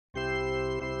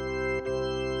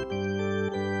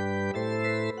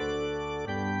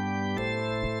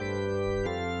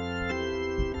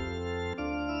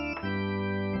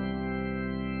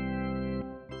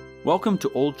Welcome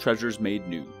to Old Treasures Made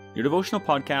New, your devotional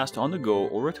podcast on the go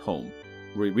or at home,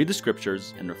 where we read the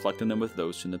scriptures and reflect on them with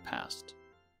those from the past.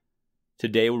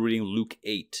 Today we're reading Luke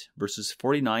 8, verses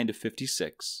 49 to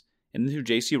 56, in the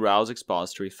J.C. Ryle's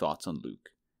expository thoughts on Luke.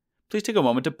 Please take a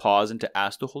moment to pause and to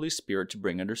ask the Holy Spirit to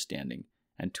bring understanding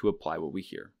and to apply what we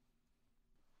hear.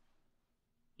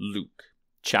 Luke,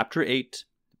 chapter 8,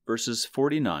 verses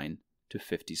 49 to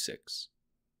 56.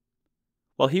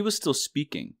 While he was still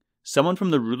speaking, someone from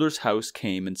the ruler's house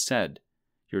came and said,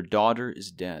 "Your daughter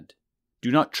is dead. Do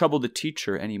not trouble the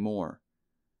teacher any more."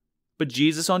 But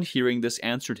Jesus, on hearing this,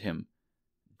 answered him,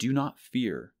 "Do not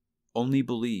fear, only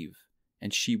believe,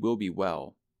 and she will be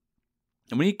well."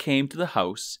 And when he came to the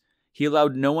house, he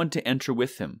allowed no one to enter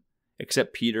with him,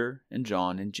 except Peter and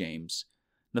John and James,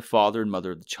 the father and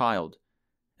mother of the child.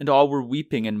 And all were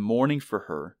weeping and mourning for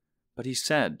her. But he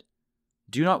said,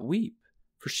 "Do not weep,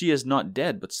 for she is not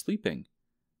dead, but sleeping."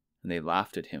 And they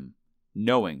laughed at him,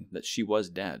 knowing that she was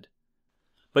dead.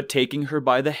 But taking her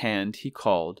by the hand, he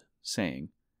called,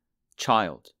 saying,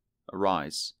 "Child,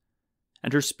 arise."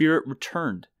 And her spirit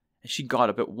returned, and she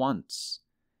got up at once.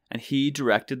 And he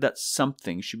directed that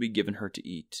something should be given her to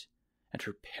eat. And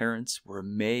her parents were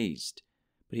amazed,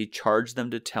 but he charged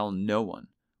them to tell no one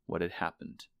what had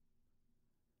happened.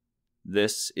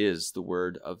 This is the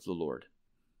word of the Lord.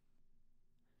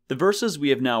 The verses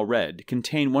we have now read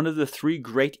contain one of the three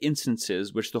great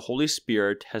instances which the Holy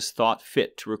Spirit has thought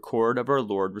fit to record of our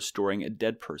Lord restoring a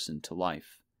dead person to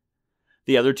life.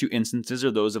 The other two instances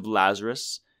are those of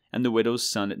Lazarus and the widow's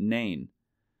son at Nain.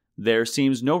 There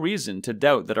seems no reason to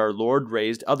doubt that our Lord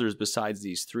raised others besides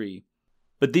these three,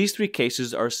 but these three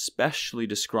cases are specially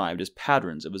described as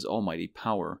patterns of his almighty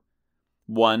power.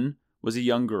 One was a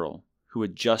young girl who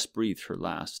had just breathed her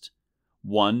last.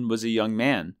 One was a young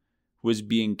man who was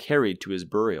being carried to his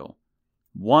burial.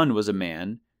 One was a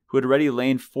man who had already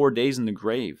lain 4 days in the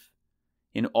grave.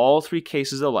 In all three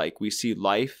cases alike, we see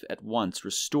life at once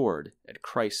restored at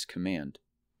Christ's command.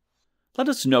 Let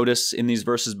us notice in these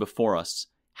verses before us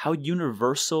how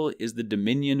universal is the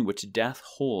dominion which death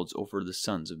holds over the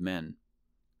sons of men.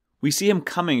 We see him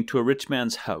coming to a rich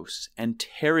man's house and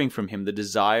tearing from him the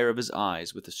desire of his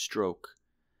eyes with a stroke.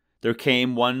 There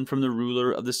came one from the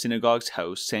ruler of the synagogue's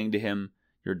house, saying to him,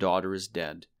 "Your daughter is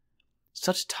dead."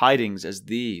 Such tidings as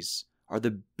these are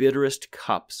the bitterest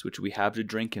cups which we have to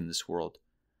drink in this world.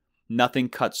 Nothing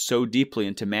cuts so deeply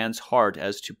into man's heart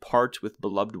as to part with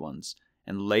beloved ones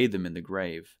and lay them in the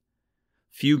grave.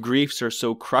 Few griefs are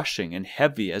so crushing and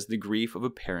heavy as the grief of a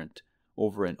parent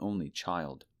over an only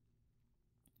child.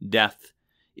 Death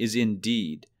is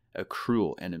indeed a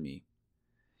cruel enemy.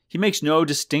 He makes no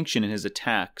distinction in his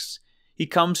attacks. He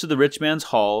comes to the rich man's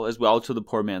hall as well as to the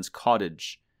poor man's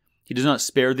cottage. He does not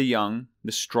spare the young,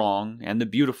 the strong, and the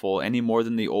beautiful any more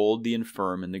than the old, the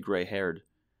infirm, and the gray-haired.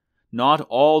 Not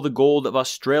all the gold of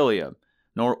Australia,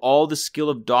 nor all the skill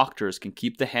of doctors can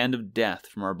keep the hand of death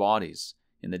from our bodies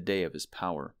in the day of his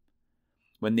power.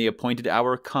 When the appointed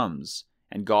hour comes,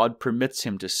 and God permits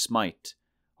him to smite,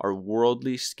 our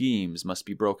worldly schemes must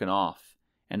be broken off,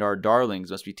 and our darlings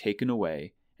must be taken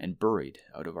away and buried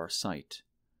out of our sight.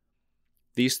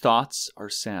 These thoughts are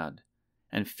sad,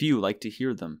 and few like to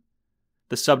hear them.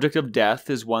 The subject of death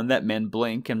is one that men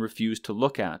blink and refuse to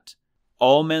look at.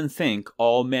 All men think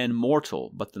all men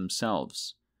mortal but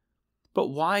themselves. But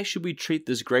why should we treat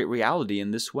this great reality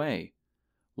in this way?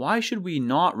 Why should we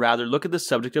not rather look at the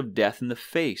subject of death in the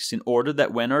face, in order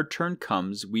that when our turn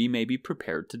comes we may be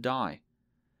prepared to die?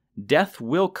 Death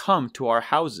will come to our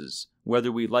houses, whether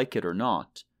we like it or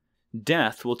not.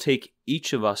 Death will take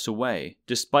each of us away,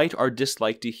 despite our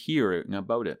dislike to hearing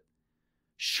about it.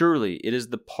 Surely it is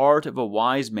the part of a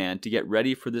wise man to get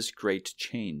ready for this great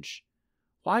change.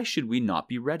 Why should we not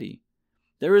be ready?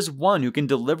 There is one who can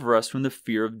deliver us from the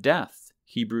fear of death,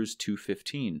 Hebrews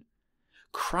 2:15.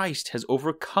 Christ has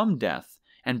overcome death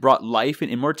and brought life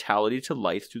and immortality to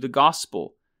light through the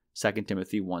gospel, 2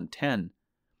 Timothy 1:10.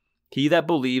 He that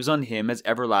believes on him has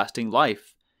everlasting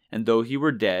life, and though he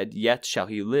were dead, yet shall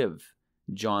he live.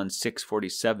 John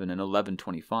 6:47 and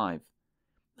 11:25.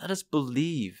 Let us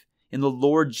believe in the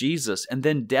Lord Jesus, and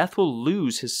then death will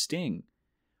lose his sting.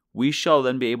 We shall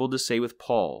then be able to say with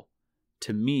Paul,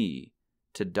 "To me,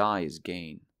 to die is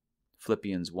gain."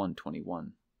 Philippians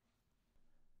 1:21.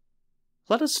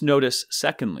 Let us notice,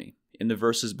 secondly, in the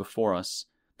verses before us,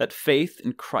 that faith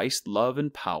in Christ's love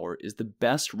and power is the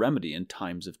best remedy in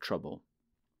times of trouble.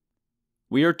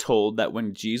 We are told that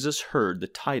when Jesus heard the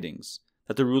tidings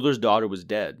that the ruler's daughter was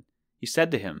dead, he said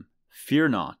to him, "Fear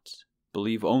not,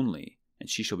 believe only, and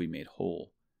she shall be made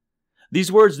whole."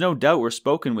 These words no doubt were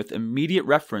spoken with immediate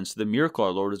reference to the miracle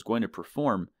our Lord is going to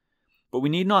perform, but we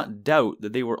need not doubt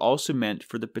that they were also meant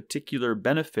for the particular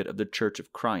benefit of the Church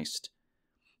of Christ.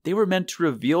 They were meant to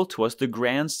reveal to us the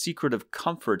grand secret of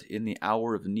comfort in the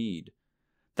hour of need.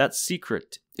 That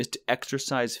secret is to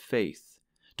exercise faith,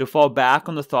 to fall back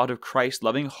on the thought of Christ's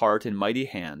loving heart and mighty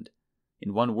hand,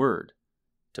 in one word,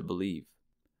 to believe.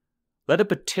 Let a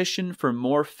petition for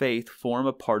more faith form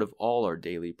a part of all our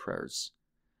daily prayers.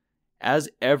 As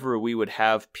ever we would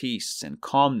have peace and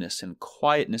calmness and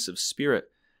quietness of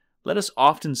spirit, let us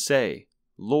often say,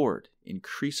 Lord,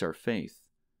 increase our faith.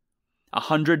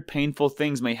 100 painful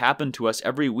things may happen to us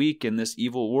every week in this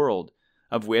evil world,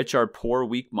 of which our poor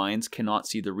weak minds cannot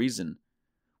see the reason.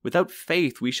 Without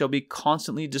faith we shall be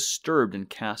constantly disturbed and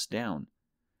cast down.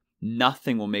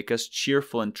 Nothing will make us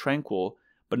cheerful and tranquil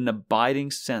but an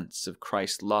abiding sense of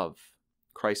Christ's love,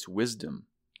 Christ's wisdom,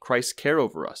 Christ's care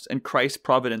over us, and Christ's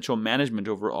providential management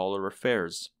over all our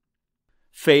affairs.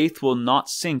 Faith will not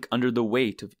sink under the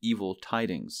weight of evil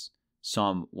tidings.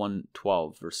 Psalm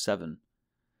 112, verse 7.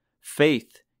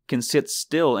 Faith can sit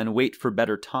still and wait for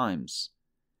better times.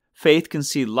 Faith can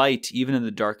see light even in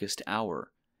the darkest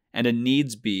hour, and a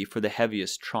needs be for the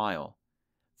heaviest trial.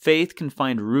 Faith can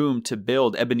find room to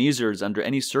build Ebenezers under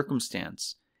any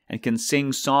circumstance, and can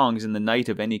sing songs in the night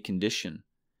of any condition.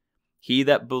 He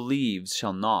that believes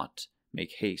shall not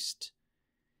make haste.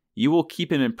 You will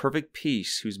keep him in perfect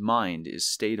peace whose mind is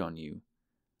stayed on you.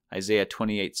 Isaiah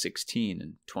 28:16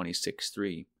 and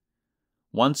 26:3.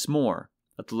 Once more,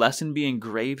 let the lesson be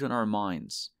engraved on our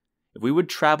minds. If we would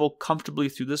travel comfortably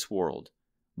through this world,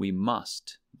 we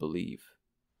must believe.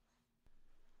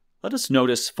 Let us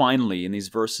notice finally in these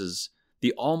verses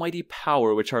the almighty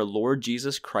power which our Lord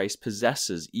Jesus Christ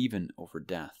possesses even over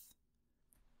death.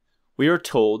 We are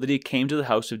told that he came to the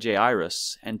house of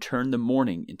Jairus and turned the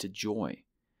mourning into joy.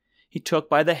 He took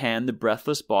by the hand the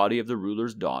breathless body of the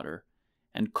ruler's daughter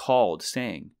and called,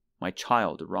 saying, "My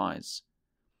child, arise."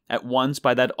 At once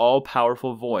by that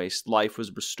all-powerful voice life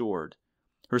was restored.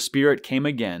 Her spirit came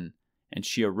again, and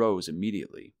she arose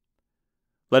immediately.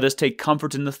 Let us take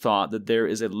comfort in the thought that there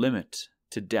is a limit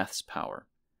to death's power.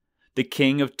 The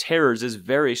king of terrors is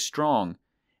very strong.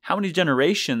 How many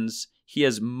generations he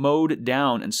has mowed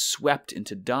down and swept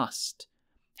into dust.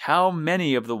 How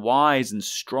many of the wise and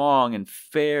strong and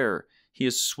fair he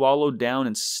has swallowed down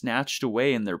and snatched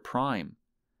away in their prime.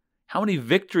 How many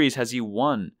victories has he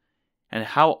won, and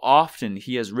how often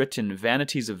he has written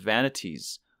vanities of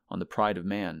vanities on the pride of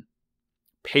man.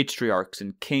 Patriarchs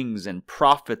and kings and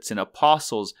prophets and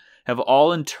apostles have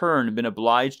all in turn been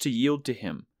obliged to yield to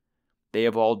him. They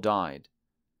have all died.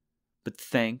 But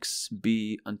thanks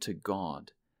be unto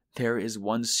God, there is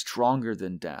one stronger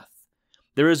than death.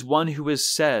 There is one who has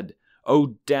said,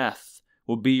 O death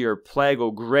will be your plague,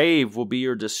 O grave will be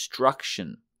your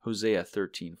destruction. Hosea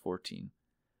 13:14.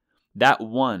 That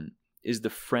one is the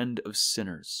friend of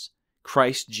sinners,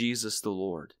 Christ Jesus the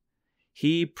Lord.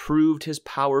 He proved his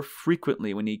power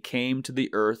frequently when he came to the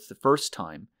earth the first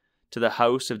time, to the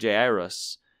house of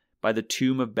Jairus, by the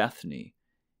tomb of Bethany,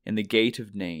 in the gate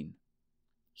of Nain.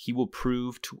 He will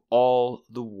prove to all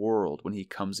the world when he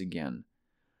comes again.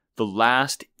 The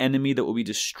last enemy that will be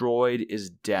destroyed is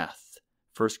death.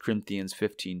 1 Corinthians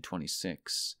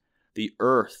 15:26. The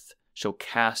earth shall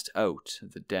cast out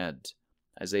the dead.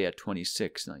 Isaiah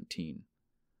 26:19.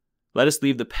 Let us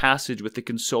leave the passage with the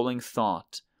consoling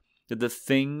thought that the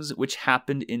things which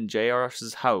happened in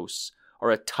Jairus' house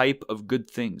are a type of good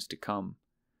things to come.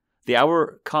 The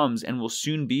hour comes and will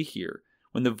soon be here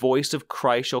when the voice of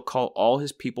Christ shall call all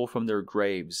his people from their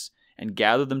graves and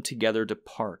gather them together to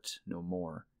part no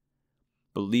more.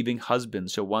 Believing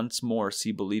husbands shall once more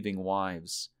see believing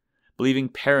wives. Believing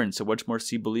parents shall once more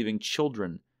see believing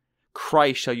children.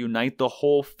 Christ shall unite the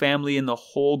whole family in the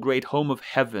whole great home of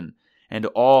heaven, and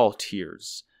all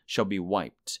tears shall be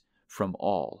wiped from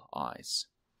all eyes.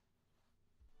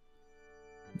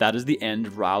 That is the end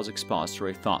of Ryle's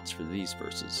expository thoughts for these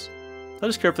verses. Let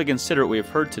us carefully consider what we have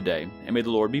heard today, and may the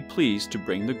Lord be pleased to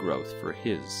bring the growth for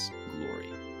his glory.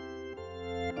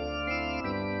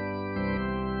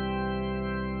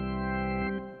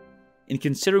 In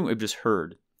considering what we've just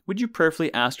heard, would you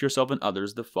prayerfully ask yourself and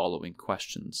others the following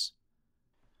questions?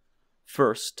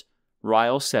 First,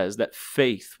 Ryle says that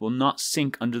faith will not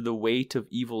sink under the weight of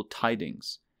evil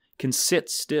tidings, can sit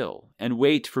still and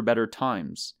wait for better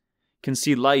times, can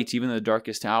see light even in the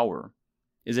darkest hour,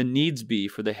 is a needs-be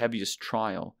for the heaviest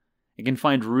trial, and can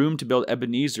find room to build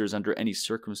Ebenezers under any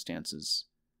circumstances.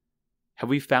 Have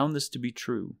we found this to be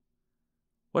true?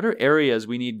 What are areas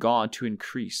we need God to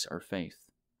increase our faith?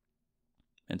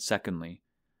 And secondly,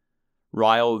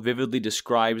 Ryle vividly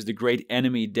describes the great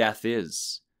enemy death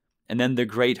is, and then the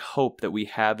great hope that we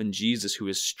have in Jesus who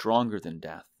is stronger than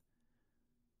death.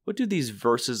 What do these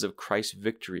verses of Christ's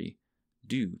victory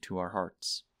do to our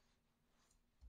hearts?